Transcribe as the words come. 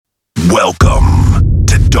Welcome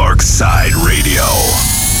to Dark Side Radio.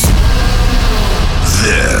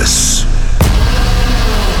 This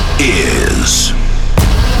is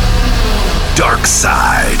Dark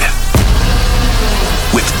Side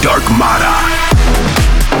with Dark Mata.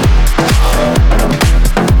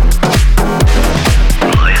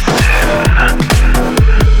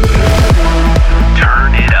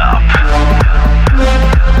 Turn it up.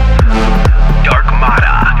 Dark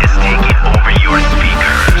Mata is taking over your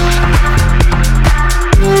speakers.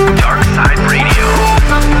 Dark Side Radio.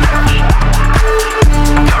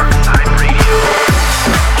 Dark Side Radio.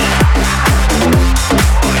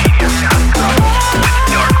 Radio.com with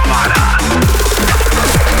Dark Mata.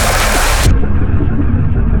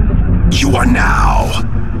 You are now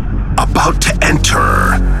about to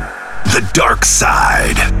enter the Dark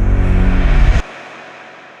Side.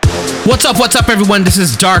 What's up, everyone? This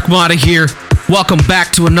is Dark Mata here. Welcome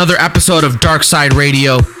back to another episode of Dark Side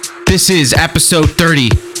Radio. This is episode 30,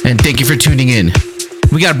 and thank you for tuning in.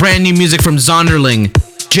 We got brand new music from Zonderling,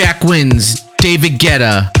 Jack Wins, David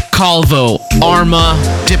Guetta, Calvo, Arma,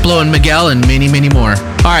 Diplo and Miguel, and many, many more.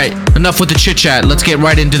 Alright, enough with the chit chat. Let's get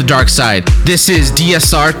right into the dark side. This is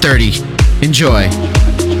DSR 30. Enjoy.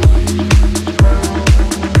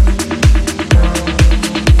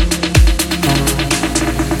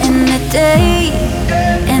 Day,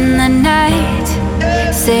 in the night,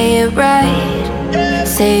 say it right,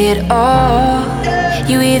 say it all.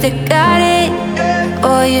 You either got it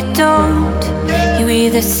or you don't. You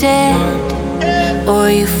either stand or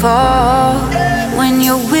you fall. When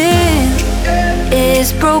your will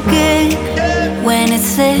is broken, when it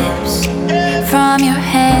slips from your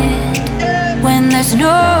hand, when there's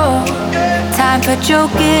no time for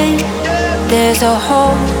joking, there's a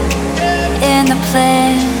hole in the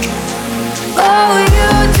plan. Oh,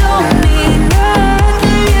 you don't mean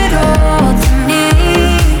nothing at all to me.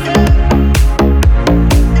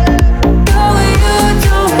 Oh, you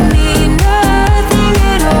don't mean nothing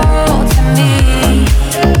at all to me.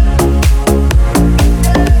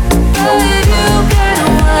 Oh, you got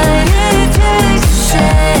what it takes to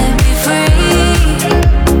set me free.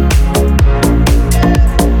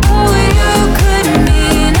 Oh, you could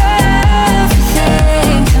mean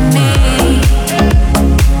everything to me.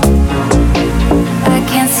 I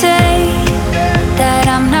can't say that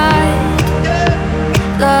I'm not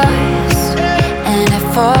lost and at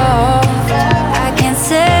fault. I can't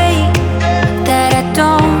say that I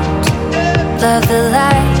don't love the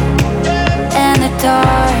light and the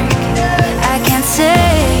dark. I can't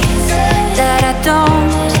say that I don't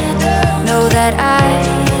know that I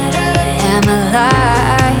am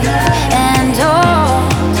alive. And all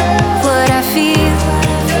what I feel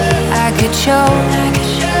I could show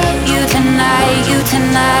you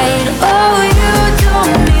tonight. Oh, you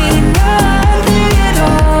don't mean nothing at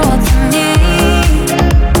all to me.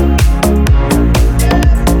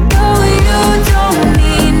 Oh, you don't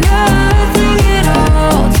mean nothing at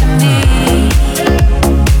all to me.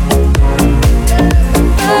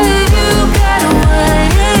 Oh, you got what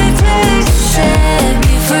it takes to set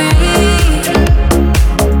me free.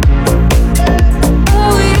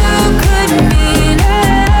 Oh, you could mean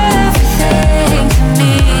everything to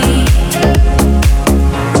me.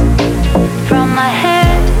 From my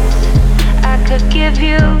head, I could give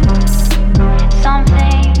you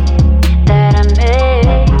something that I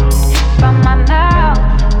made. From my mouth,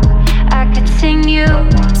 I could sing you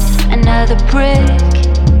another brick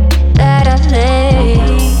that I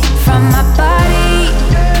laid. From my body,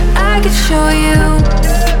 I could show you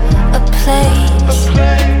a place.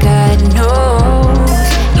 God knows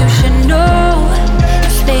you should know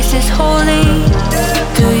space is holy.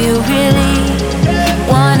 Do you really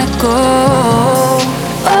wanna go?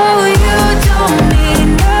 Oh, you don't mean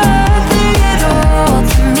nothing at all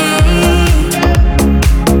to me.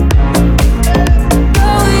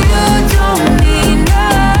 Oh, you don't mean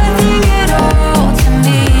nothing at all to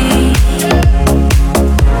me.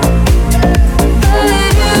 Oh,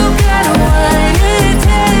 you got what it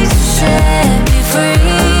takes to set me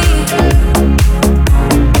free.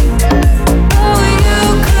 Oh, you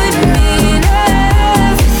could mean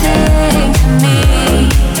everything to me.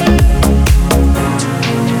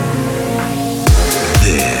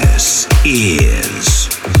 This is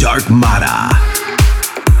Dark Mata.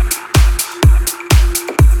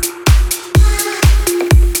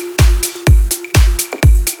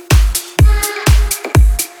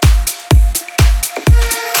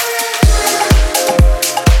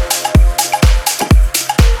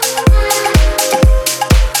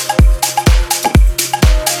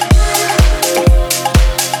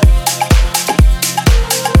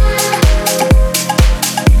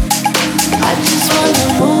 I just want a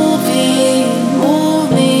movie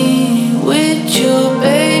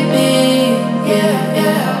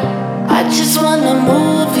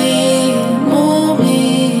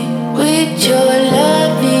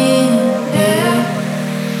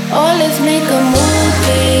let's make a movie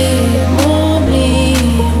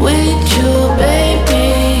with you, baby.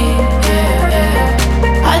 Yeah,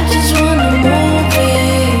 yeah. I just wanna move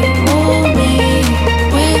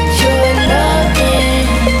with your loving.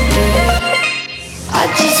 Yeah. I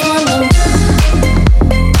just wanna.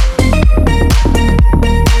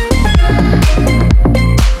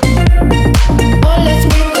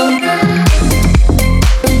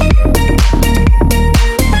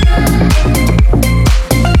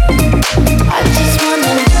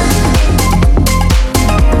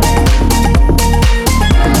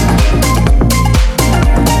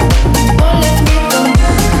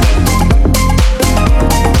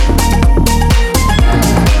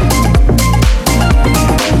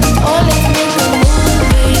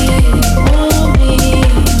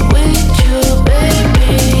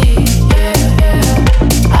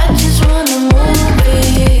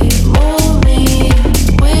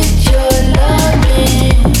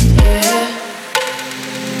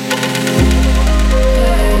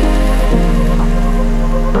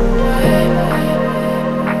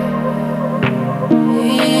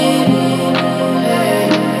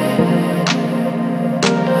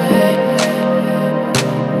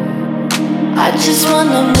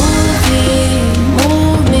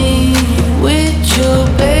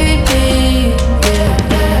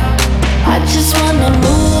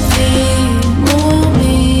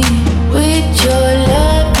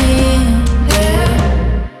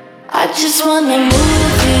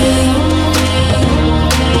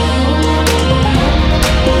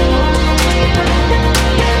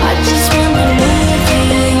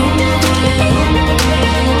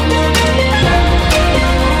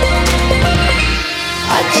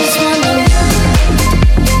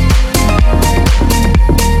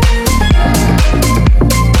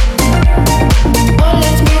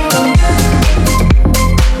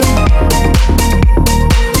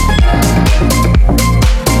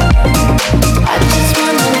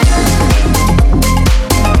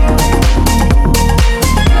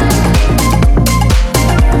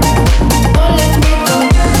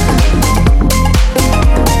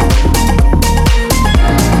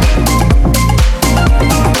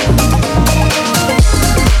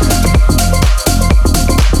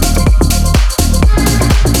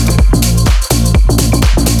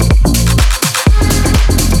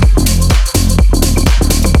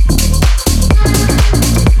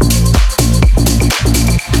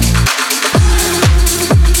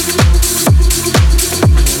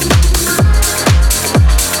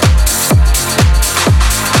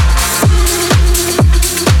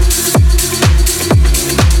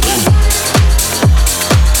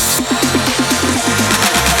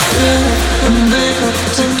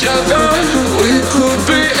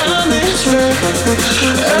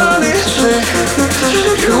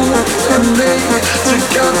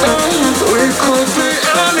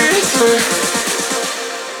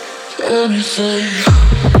 anything.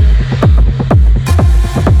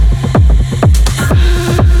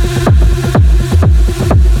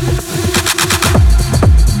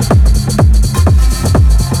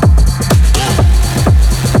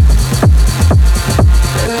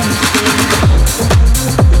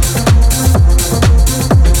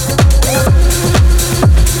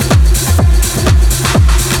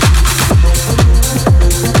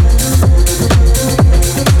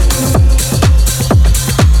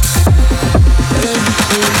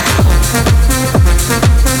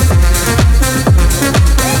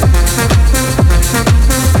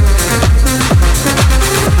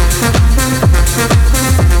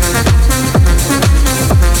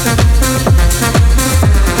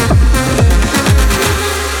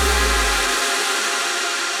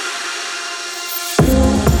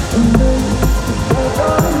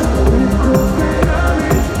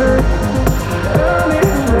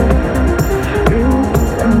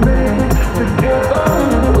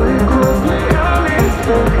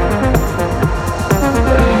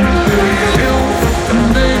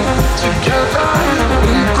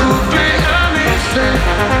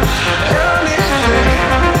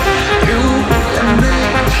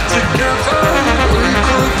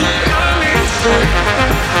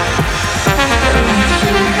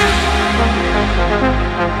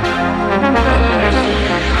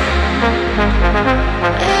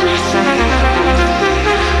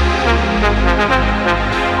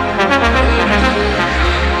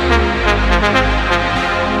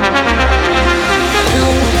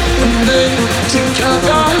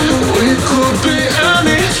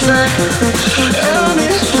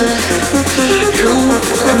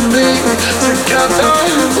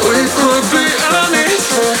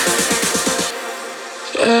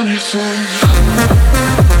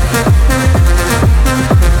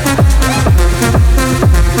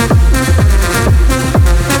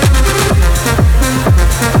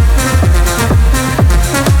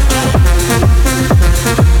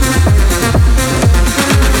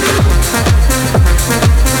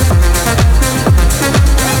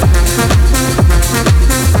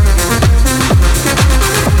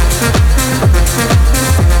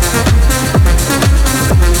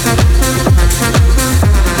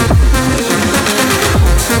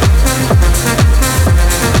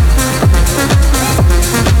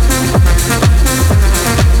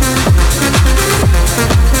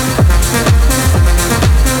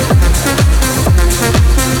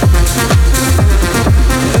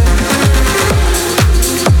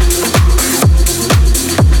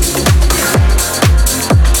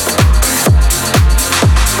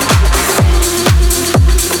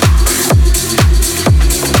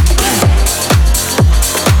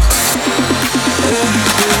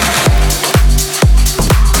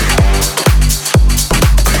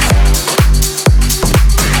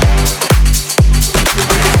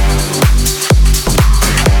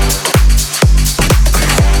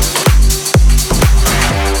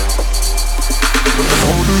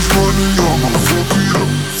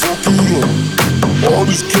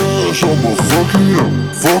 fuck it up,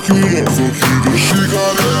 fuck it up, fuck it up. She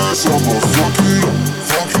got ass, I'ma fuck it up,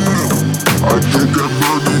 fuck it up. I get that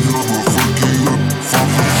money, I'ma fuck it up, fuck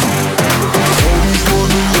it up. All this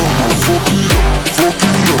money, I'ma fuck it up, fuck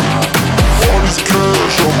it up. All this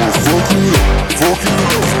cash, I'ma fuck it up, fuck it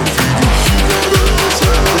up, fuck it up. She got ass,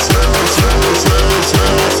 ass, ass, ass, ass,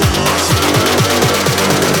 ass, ass, ass.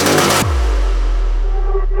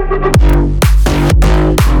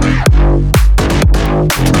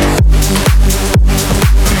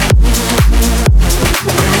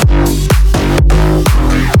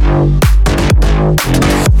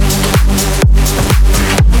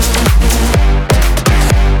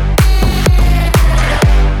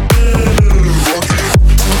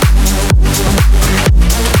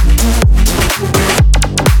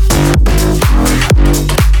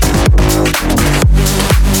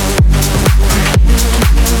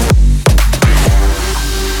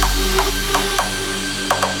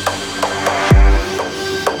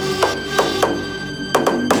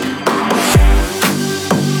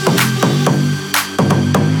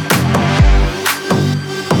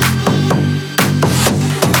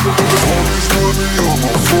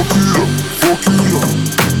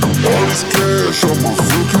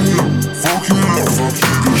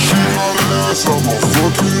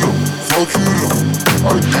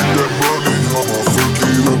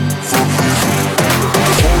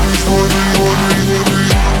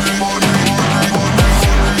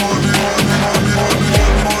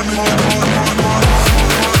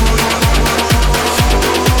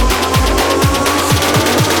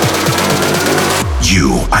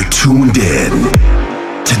 You are tuned in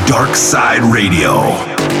to Dark Side Radio.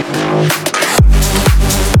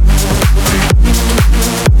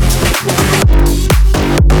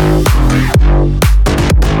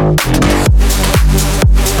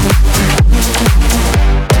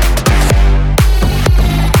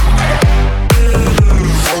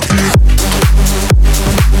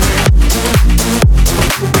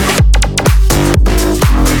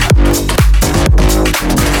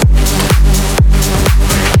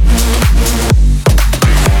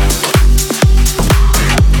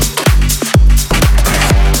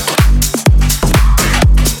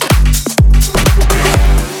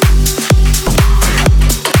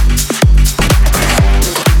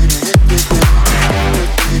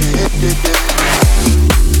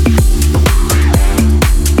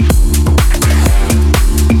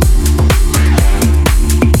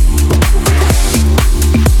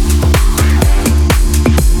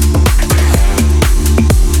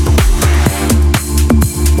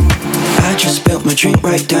 Drink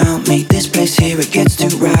right down, make this place here, it gets too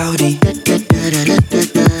rowdy.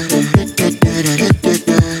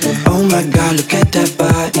 Oh my god, look at that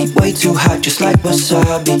body, way too hot, just like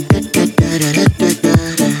wasabi.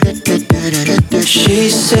 She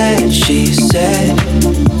said, she said,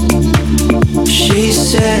 she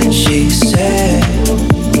said, she said,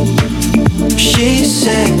 she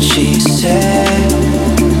said, she said,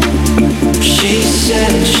 she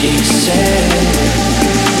said, she said.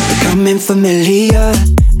 Becoming familiar,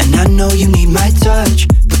 and I know you need my touch.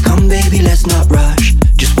 But come baby, let's not rush.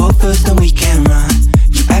 Just walk first and we can run.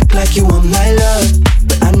 You act like you want my love,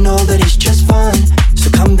 but I know that it's just fun. So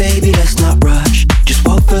come baby, let's not rush. Just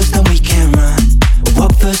walk first and we can run.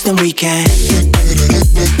 Walk first and we can.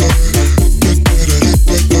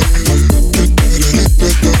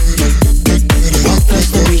 Walk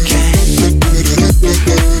first and we can.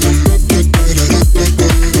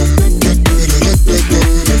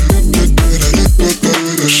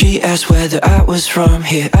 She asked whether I was from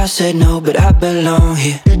here. I said no, but I belong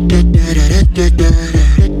here. Pill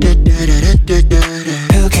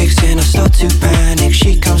kicks in, I start to panic.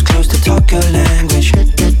 She comes close to talk her language.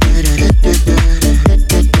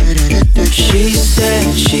 She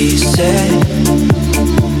said, she said,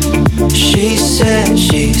 she said,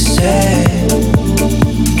 she said, she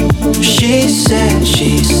said,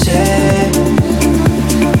 she said,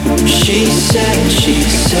 she said, she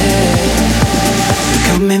said.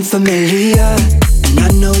 Becoming familiar, and I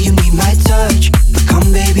know you need my touch. But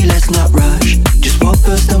come baby, let's not rush. Just walk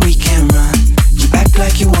first and we can run. You act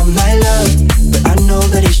like you want my love, but I know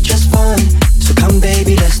that it's just fun. So come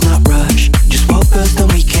baby, let's not rush. Just walk first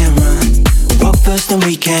and we can run. Walk first and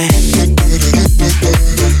we can.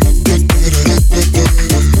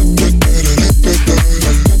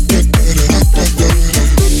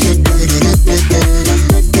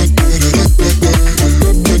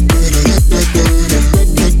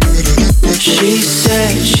 She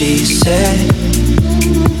said, she said,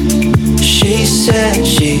 she said,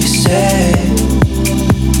 she said,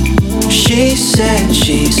 she said,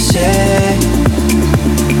 she said,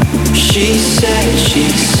 she said, she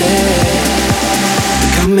said.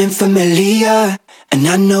 becoming familiar, and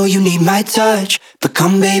I know you need my touch. But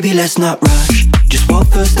come baby, let's not rush. Just walk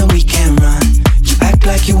first then we can run. You act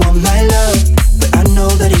like you want my love, but I know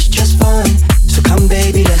that it's just fun. So come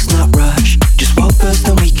baby, let's not rush. Just walk first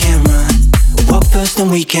then we can run. Walk first then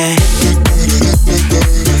we can.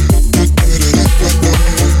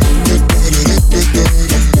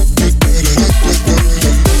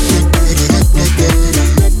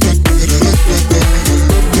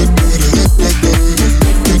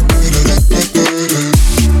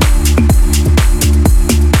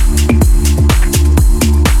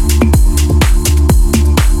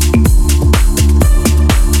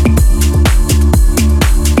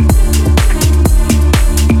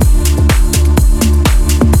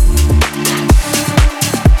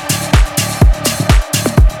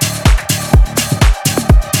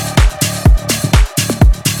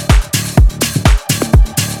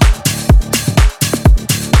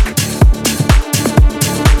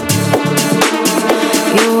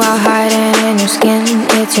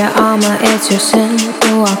 It's your armor, it's your sin.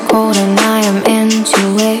 You are cold and I am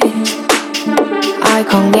into it. I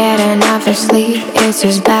can't get enough of sleep. It's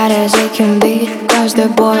as bad as it can be. Cross the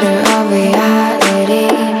border of reality.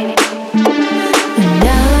 And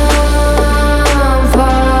I'm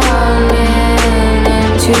falling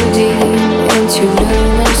in too deep into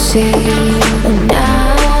lunacy. And I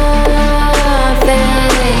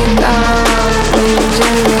think I'm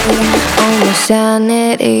losing me on my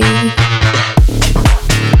sanity.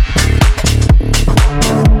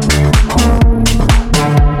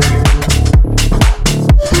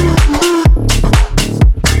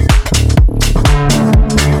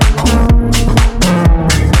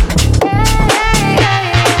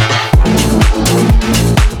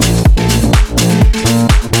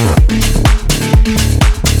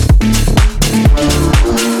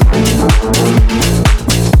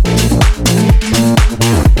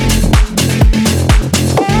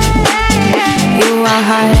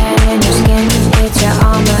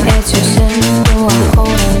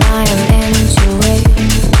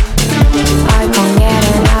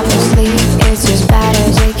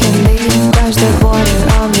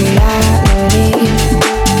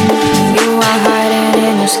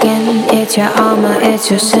 It's your armor, it's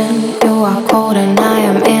your sin. You are cold and I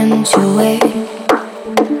am into it.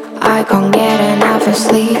 I can't get enough of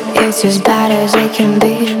sleep. It's as bad as it can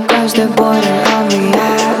be. Cross the border of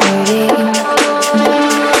reality.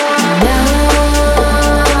 Now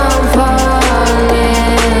I'm falling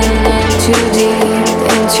in too deep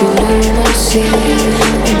into lunacy.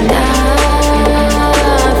 And I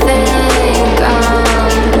think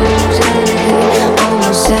I'm losing all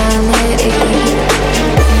my sanity.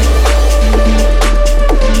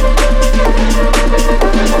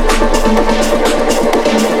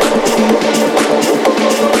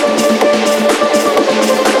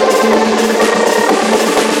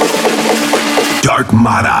 Dark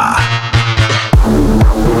Mata.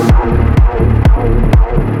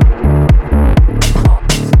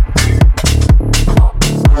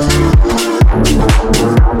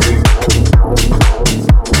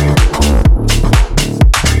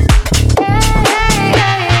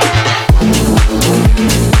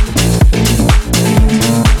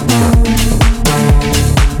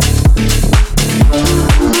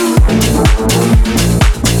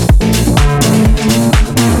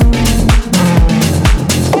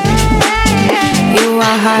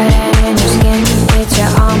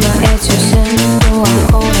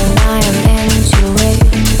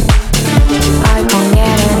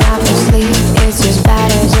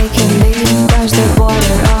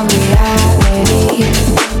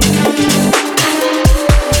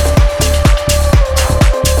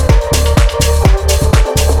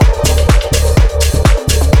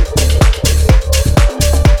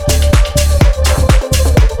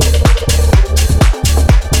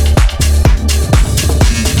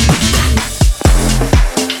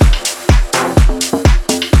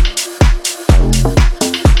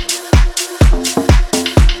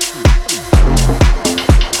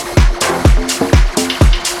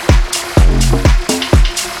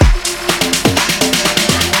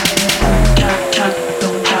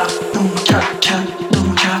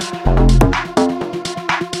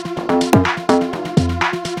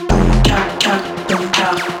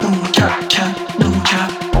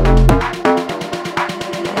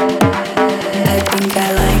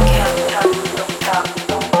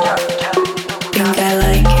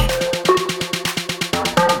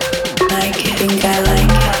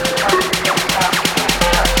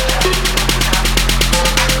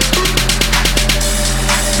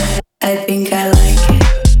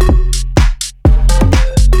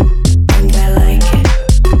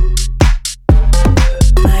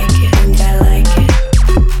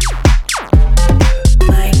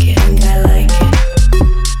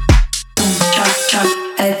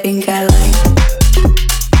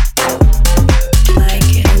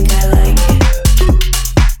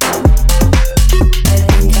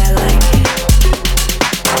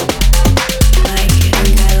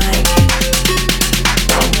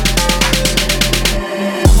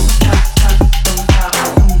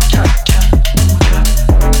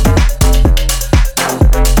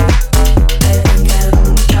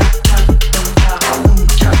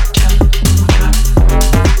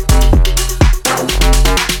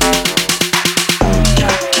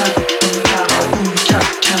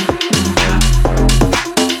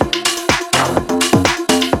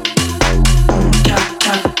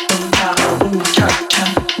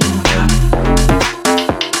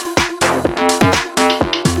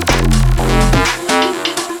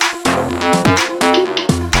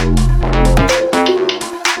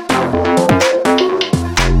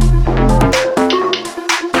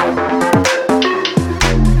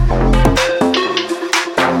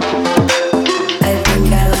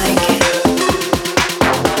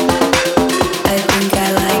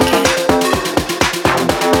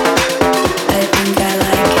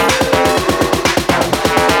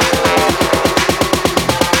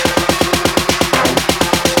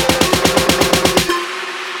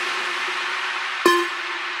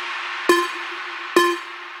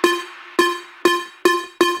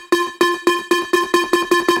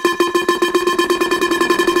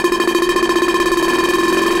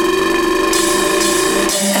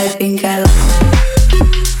 think I like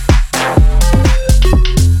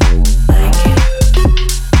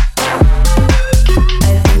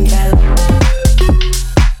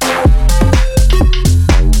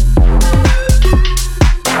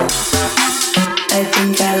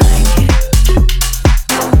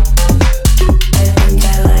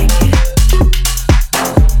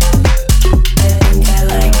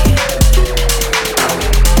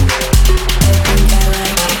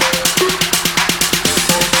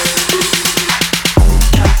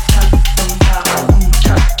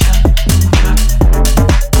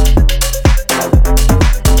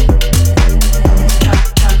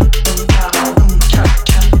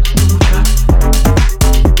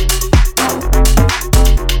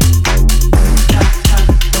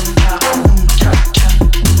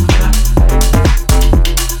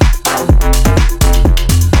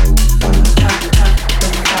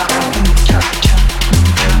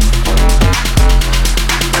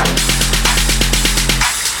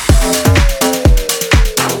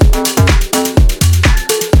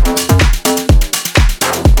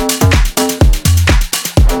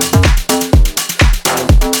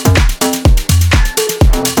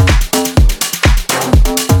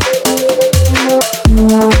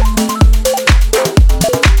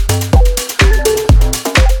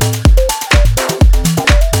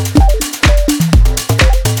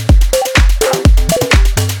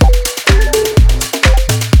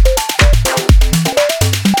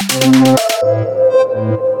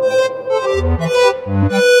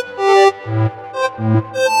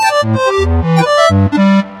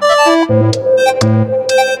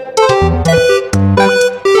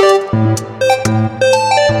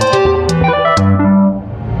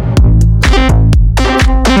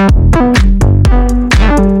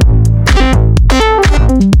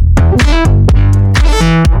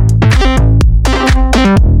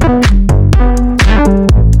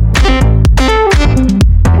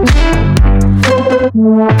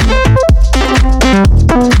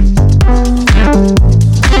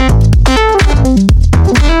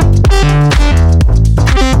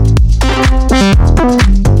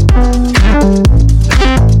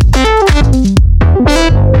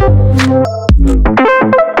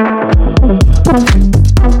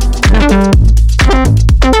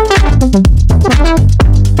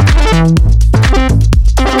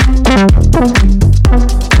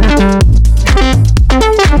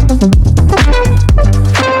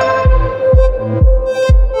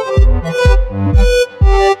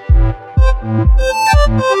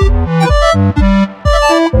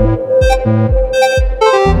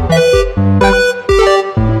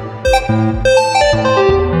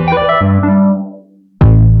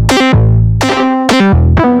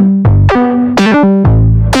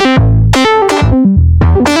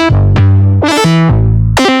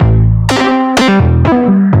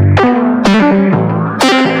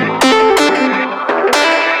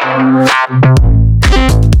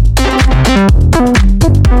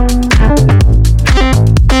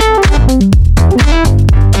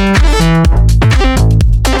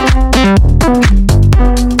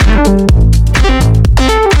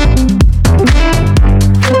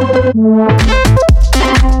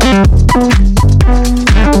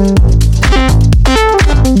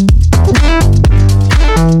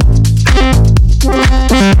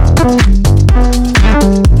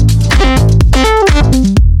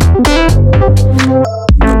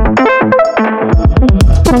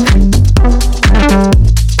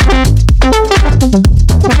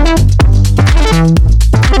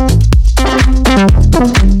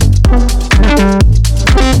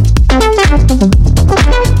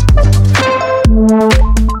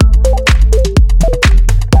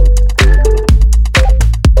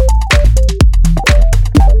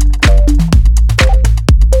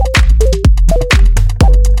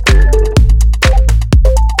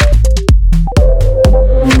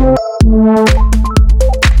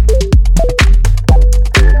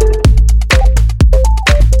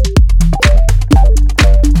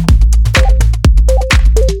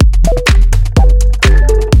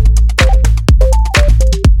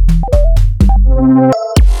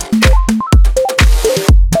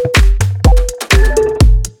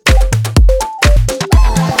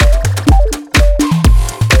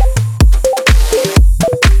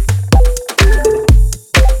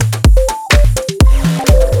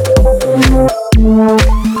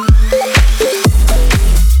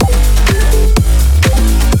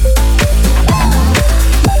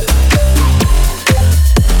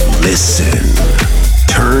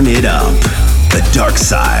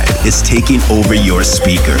is taking over your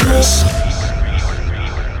speakers.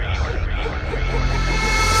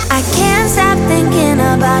 I can't stop thinking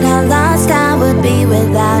about how lost I was. would be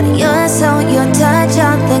without your soul, your touch,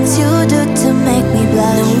 all things you do to make me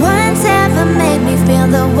blush. No one's ever made me feel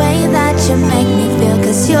the way that you make me feel,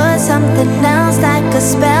 'cause you're something else like a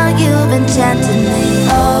spell, you've enchanted me.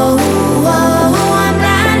 Oh, oh, I'm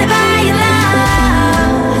blinded by your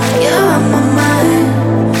love. You're on my mind,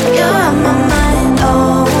 you're on my mind.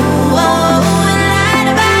 Oh, oh,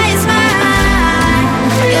 blinded by your smile.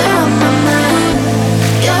 You're on my mind,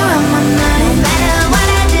 you're on my mind. No matter what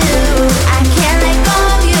I do, I can't let go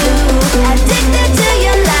of you. Addicted to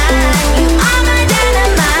your light, you are my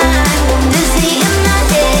dynamite. Dizzy in my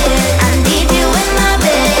head, I need you in my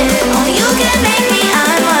bed. Oh, you can make me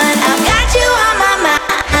unwind. I've got you on my mind.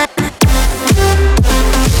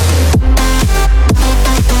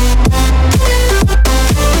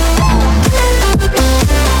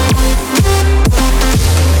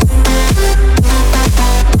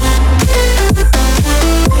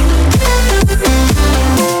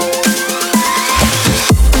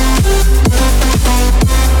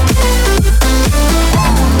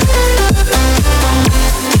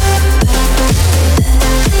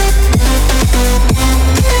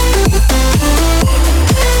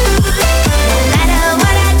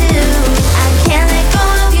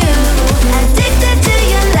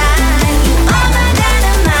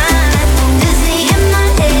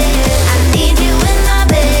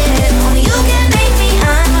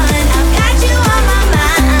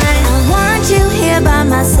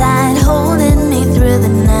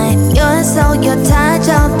 Your touch,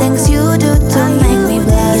 all things you do to make me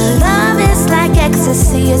blush. Your love is like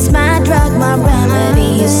ecstasy, it's my drug, my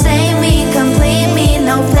remedy. You save me, complete me,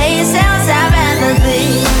 no place else I'd rather be.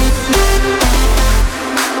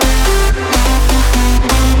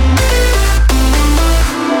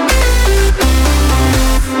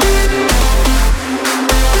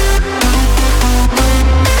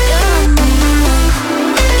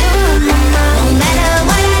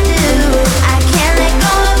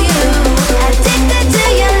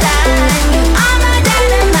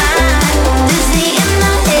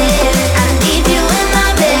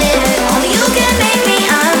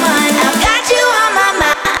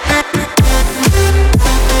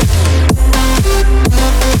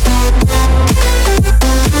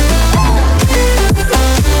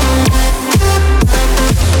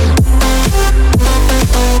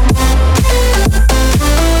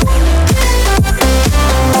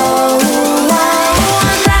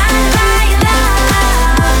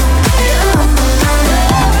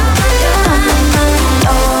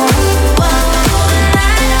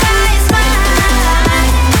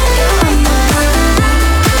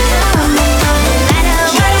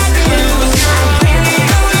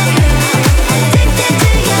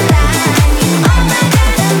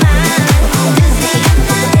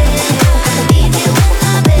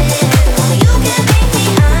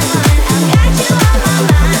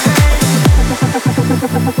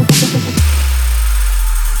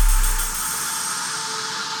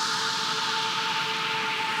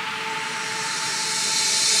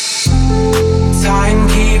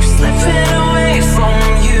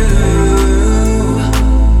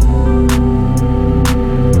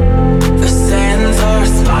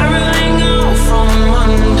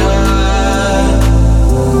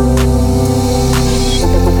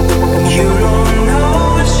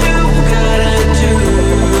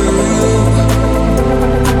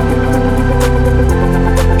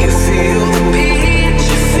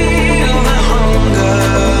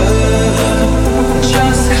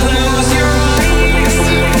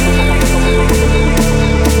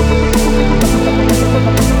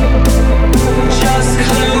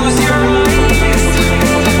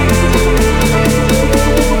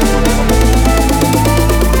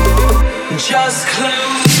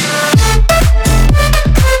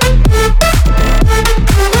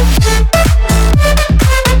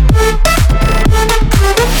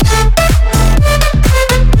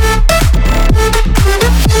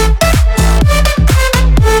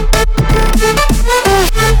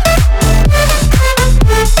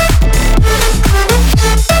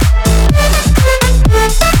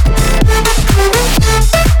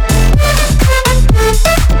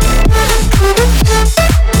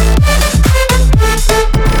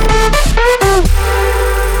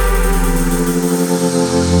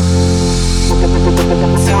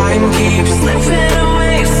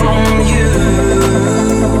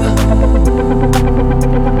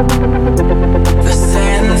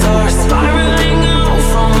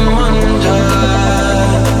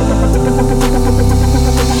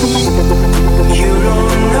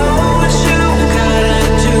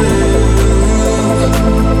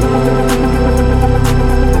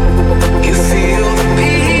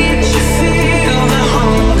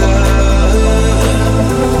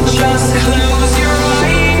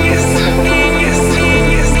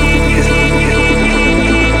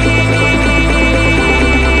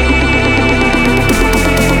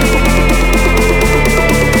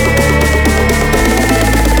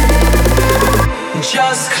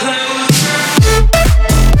 just close.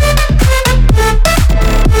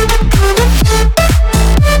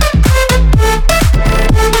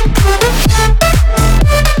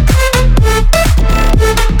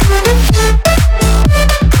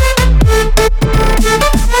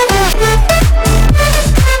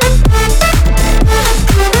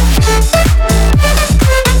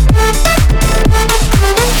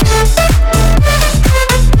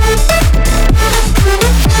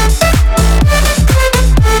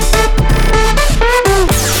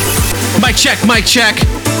 Mic check.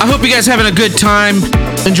 I hope you guys having a good time,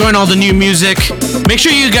 enjoying all the new music. Make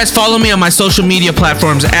sure you guys follow me on my social media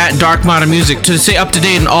platforms at Dark Mata Music to stay up to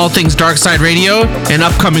date on all things Dark Side Radio and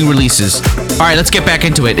upcoming releases. All right, let's get back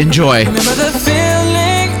into it. Enjoy. Remember the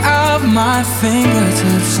feeling of my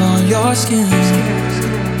fingertips on your skin,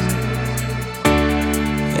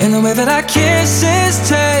 and the way that our kisses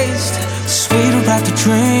taste sweeter after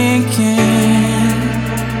drinking.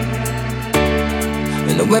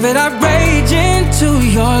 And the way that I rage into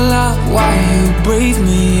your love while you breathe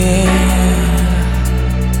me in,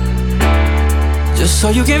 just so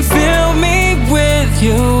you can fill me with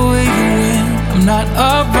you even when I'm not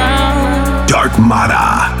around. Dark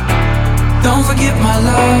Mata. Don't forget my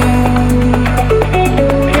love.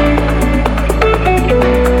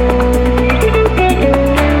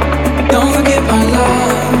 Don't forget my love.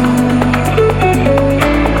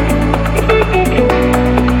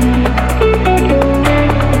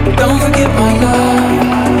 Don't forget my love.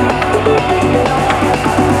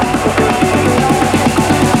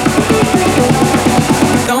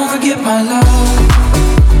 Don't forget my love.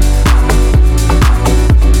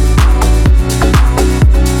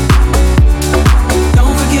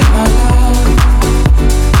 Don't forget my love.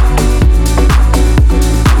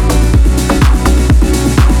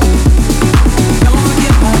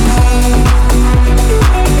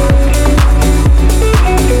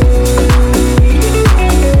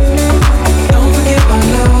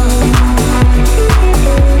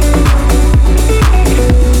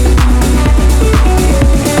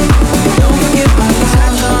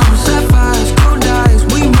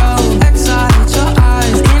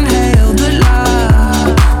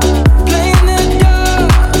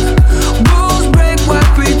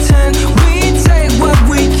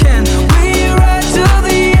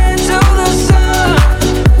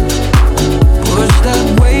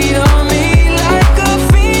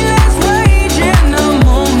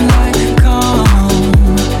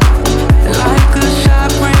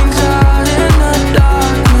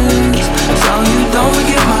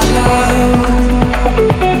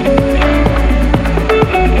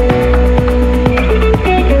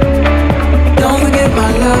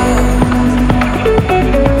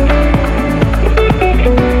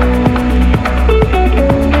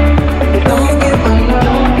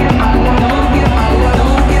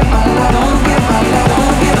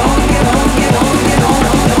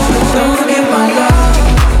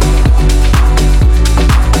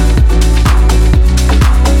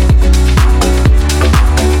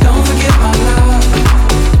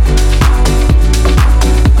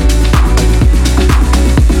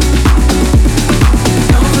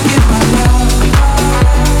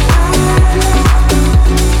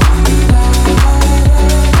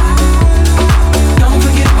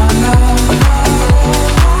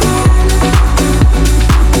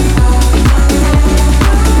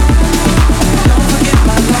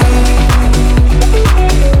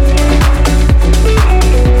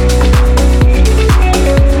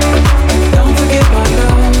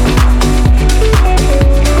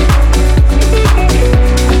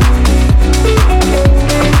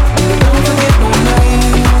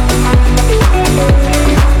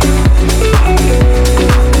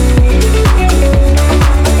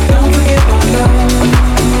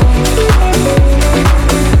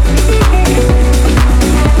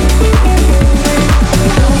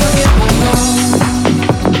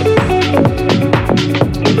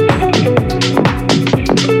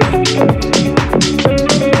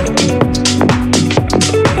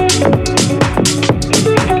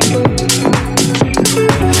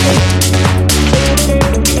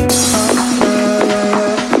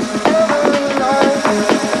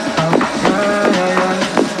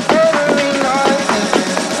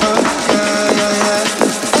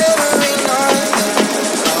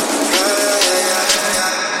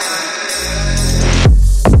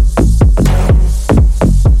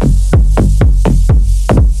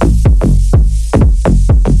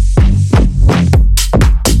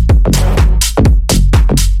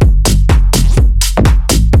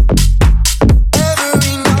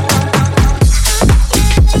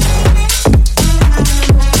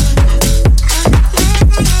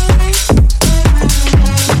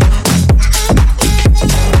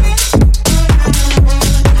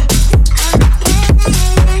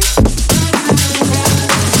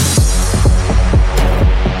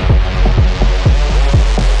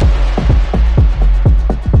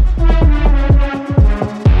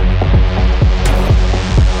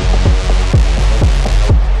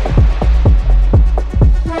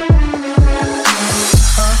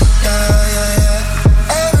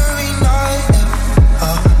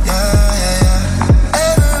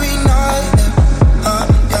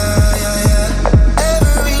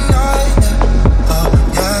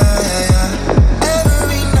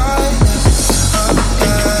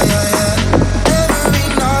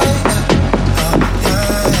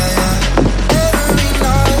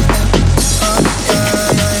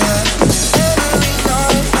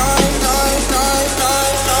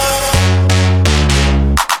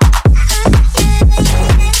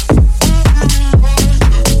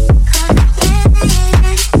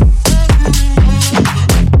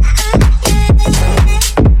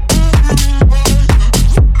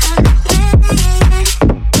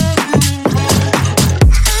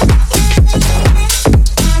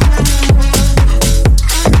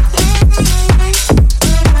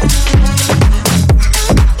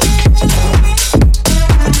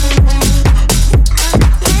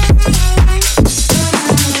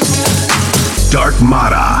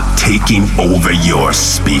 over your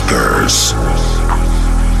speakers.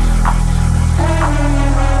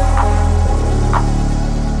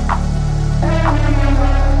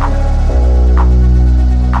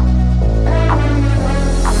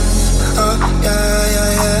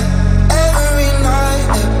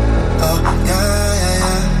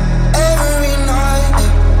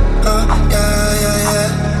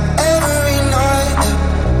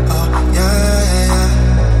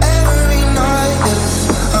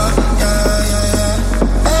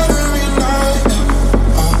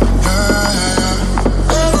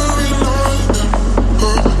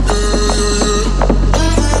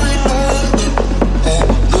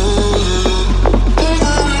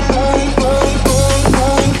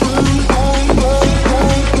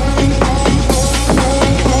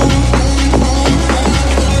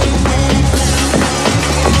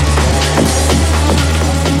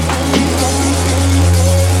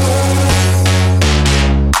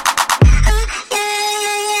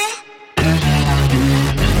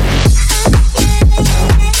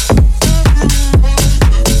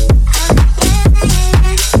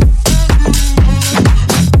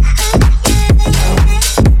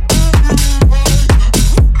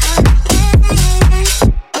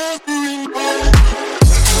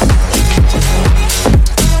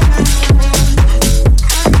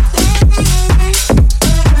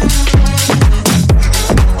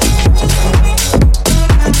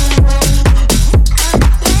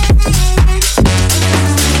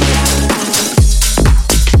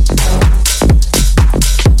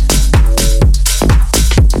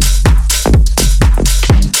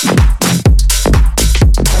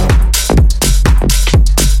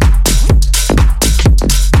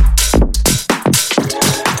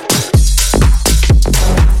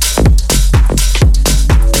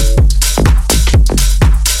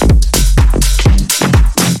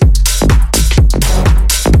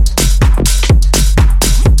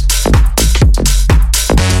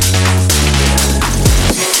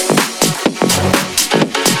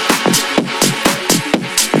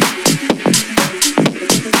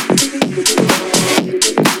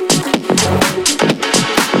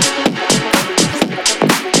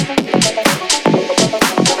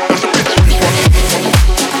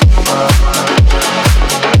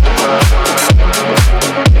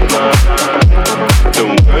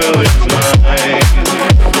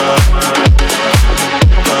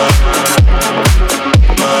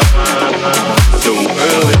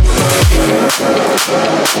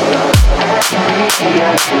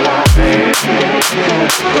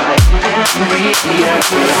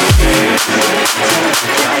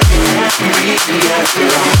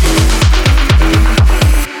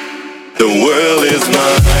 The world is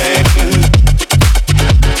mine.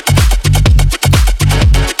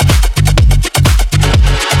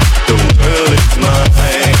 The world is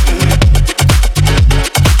mine.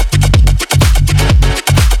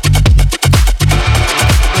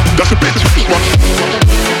 That's a bit too much.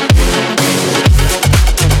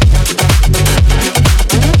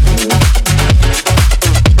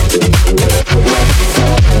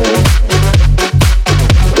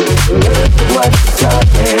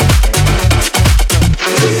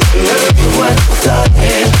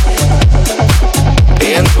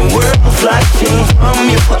 Flashing from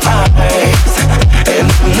your eyes, and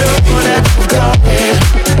you know that you got it.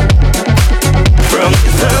 From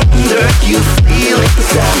the thunder you feel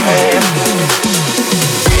inside.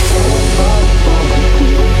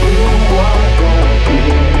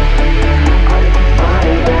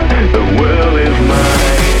 The world is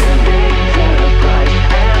mine.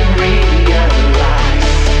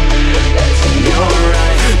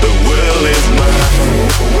 The world is mine.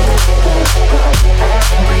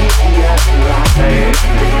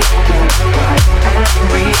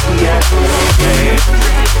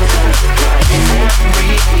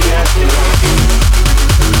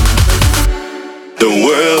 The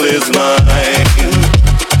world is mine.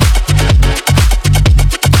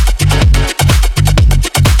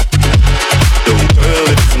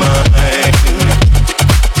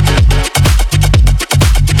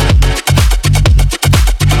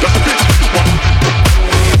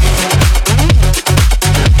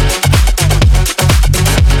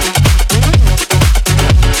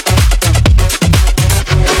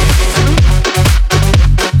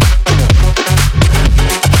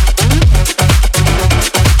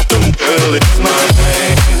 The world is mine.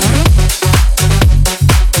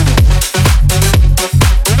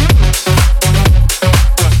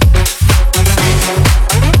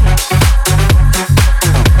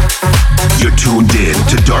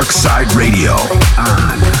 Dark Side Radio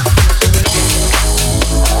on.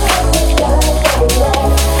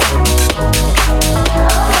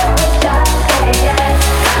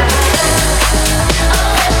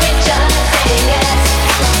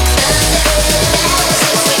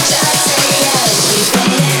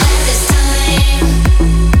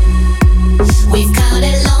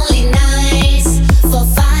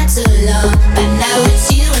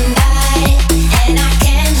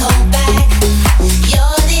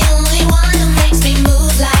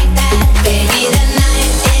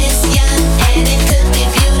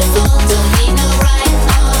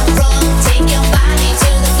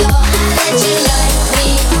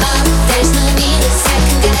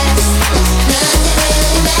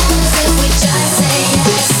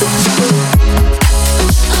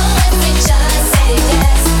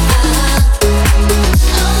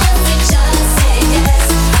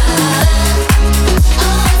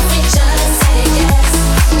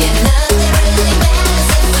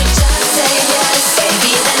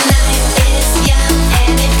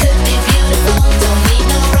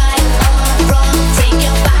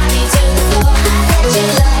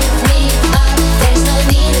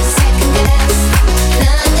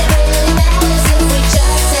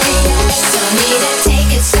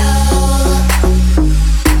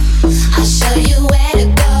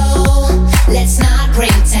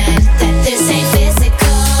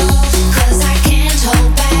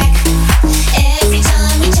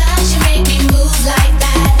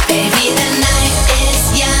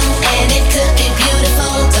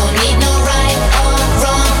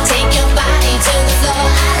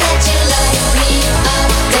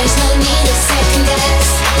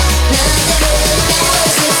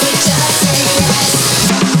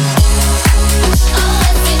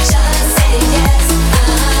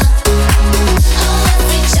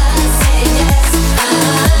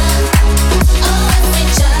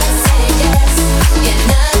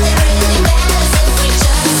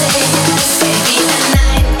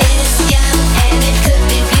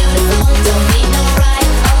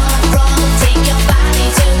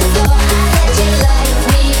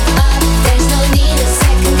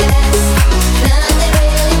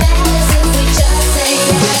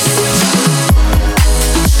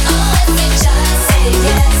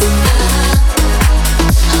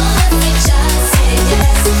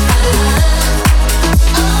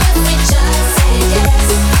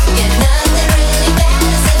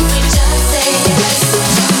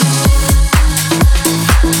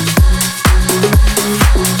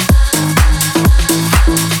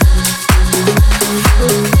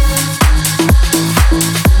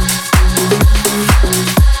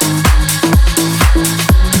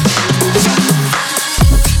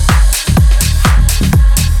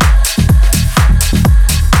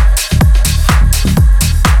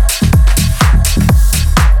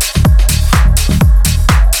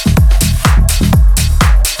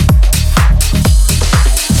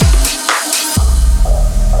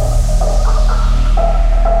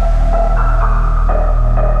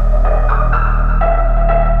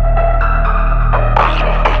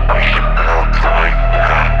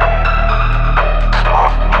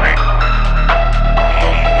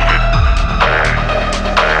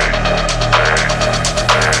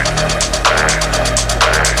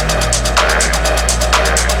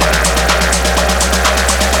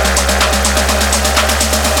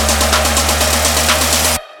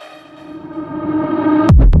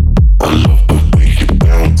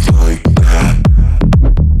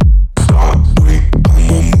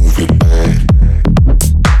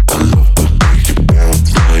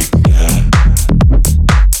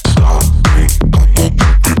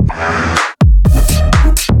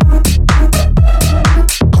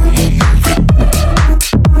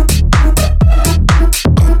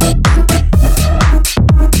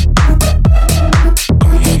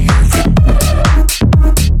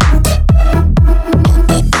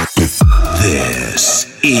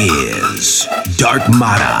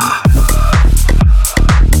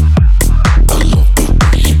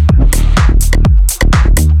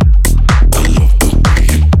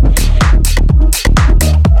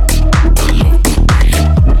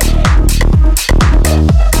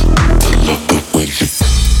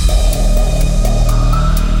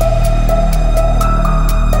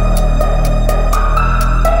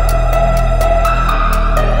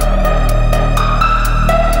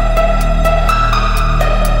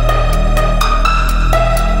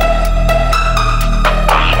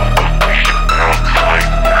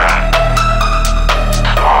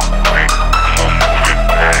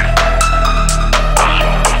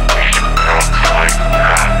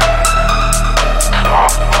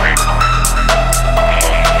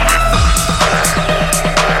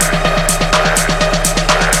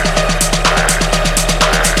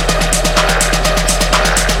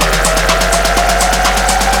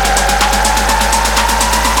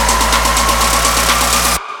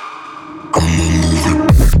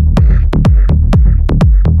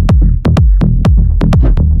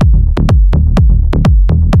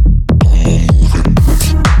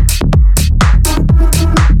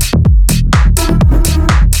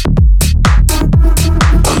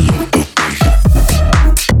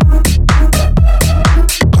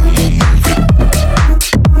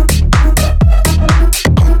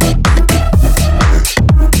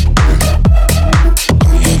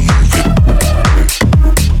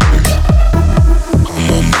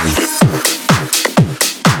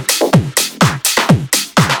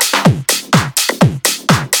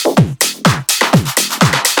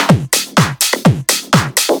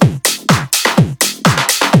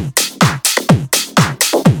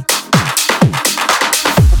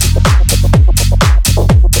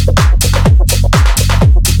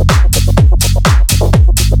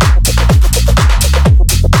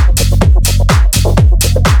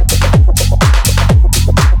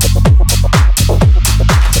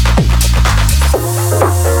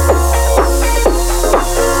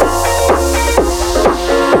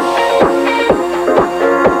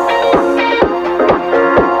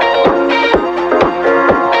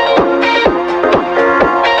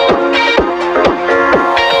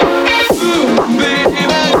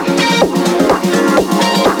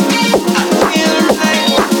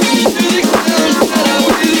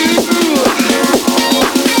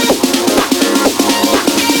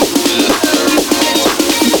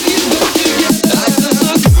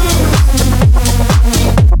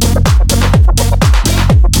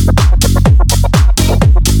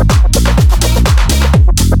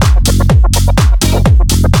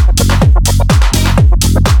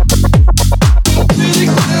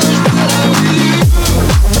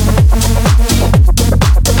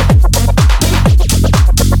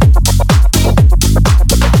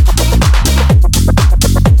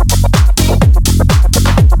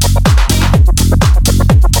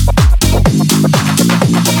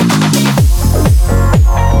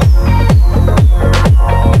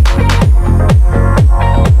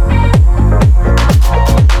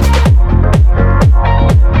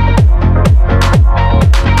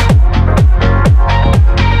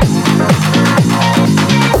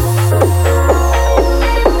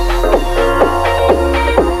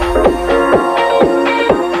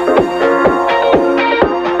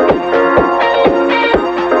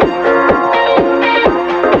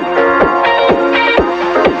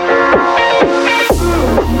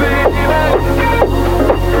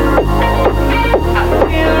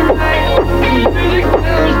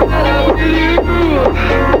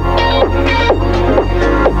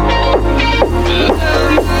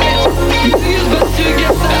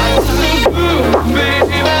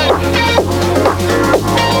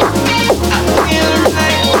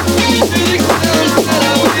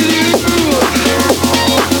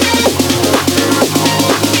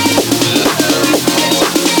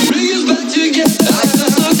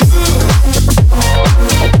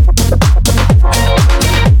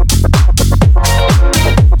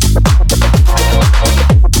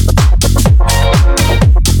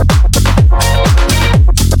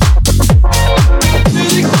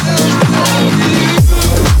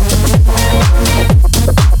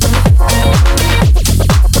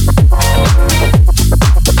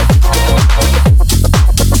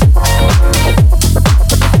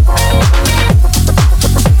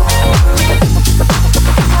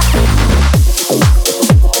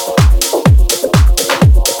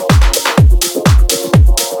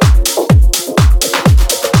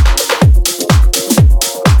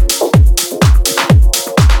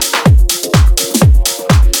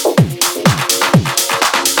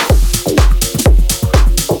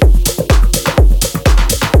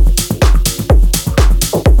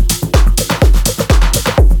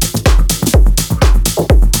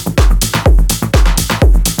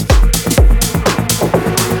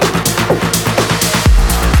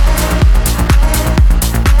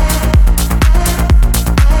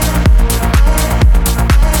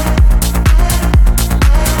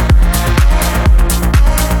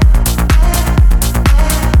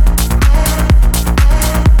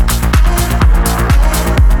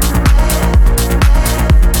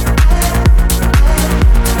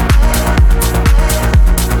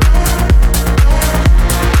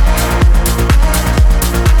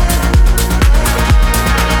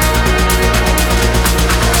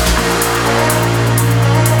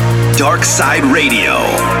 Dark Side Radio.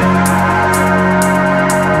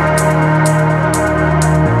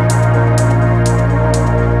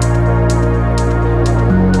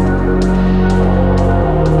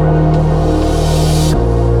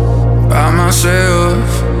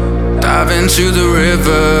 Dive into the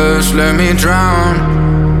rivers, let me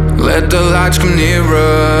drown. Let the lights come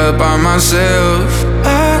nearer by myself.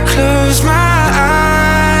 I close my eyes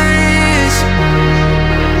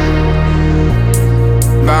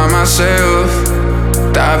by myself.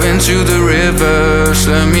 Dive into the rivers,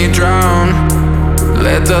 let me drown.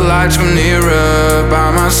 Let the lights come nearer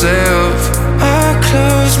by myself. I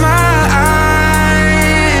close my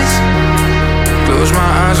eyes. Close my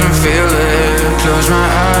eyes and feel it. Close my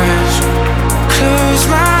eyes. Close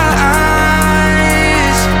my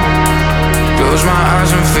eyes. Close my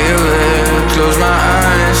eyes and feel it. Close my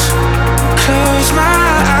eyes. Close my eyes.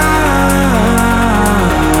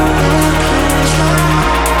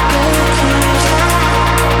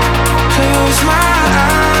 Close my eyes.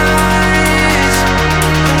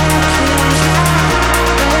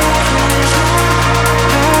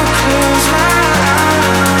 Close my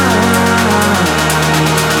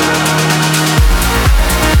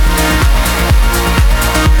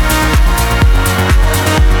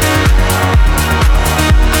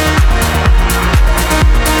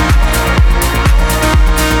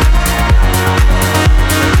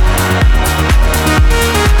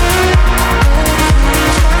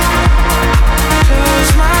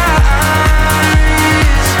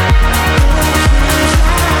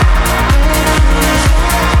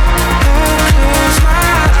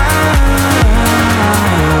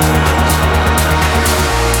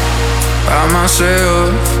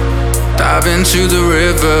Dive into the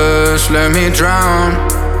rivers, let me drown.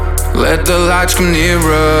 Let the lights come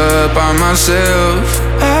nearer by myself.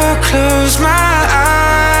 I close my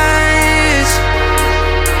eyes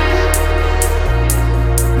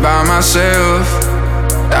by myself.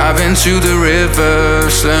 Dive into the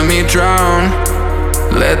rivers, let me drown.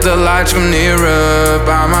 Let the lights come nearer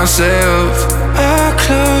by myself. I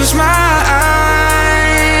close my eyes.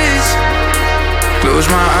 Close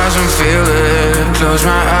my eyes and feel it. Close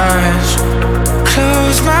my eyes.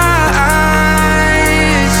 Close my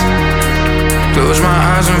eyes. Close my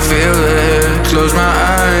eyes and feel it. Close my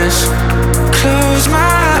eyes. Close my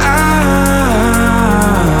eyes.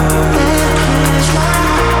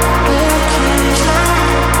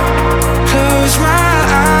 Close my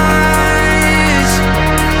eyes.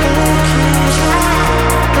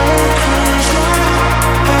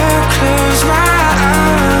 Close my eyes.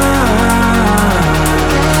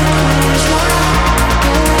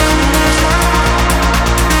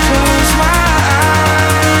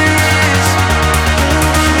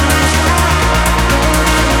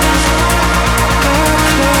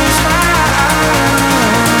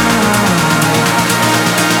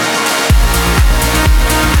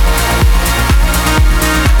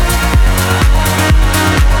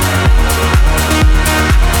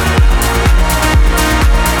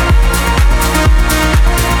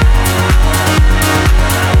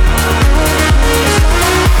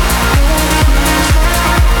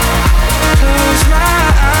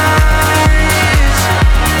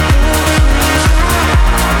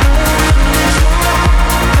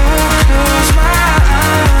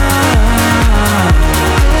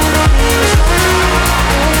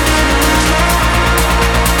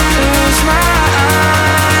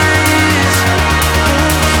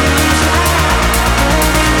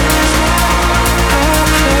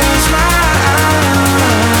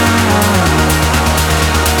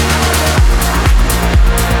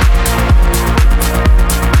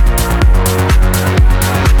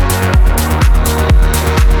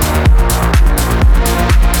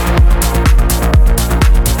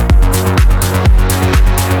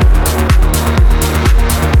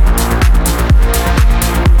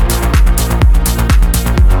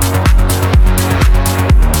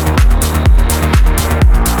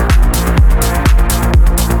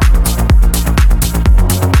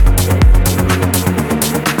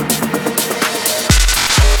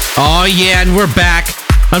 Oh yeah, and we're back.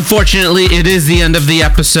 Unfortunately, it is the end of the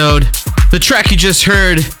episode. The track you just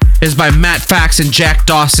heard is by Matt Fax and Jack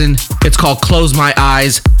Dawson. It's called Close My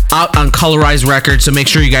Eyes, out on Colorize Records, so make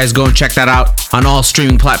sure you guys go and check that out on all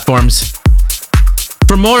streaming platforms.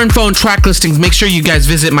 For more info and track listings, make sure you guys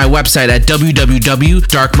visit my website at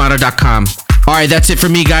www.darkmata.com. Alright, that's it for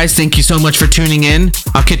me, guys. Thank you so much for tuning in.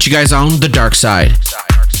 I'll catch you guys on the dark side.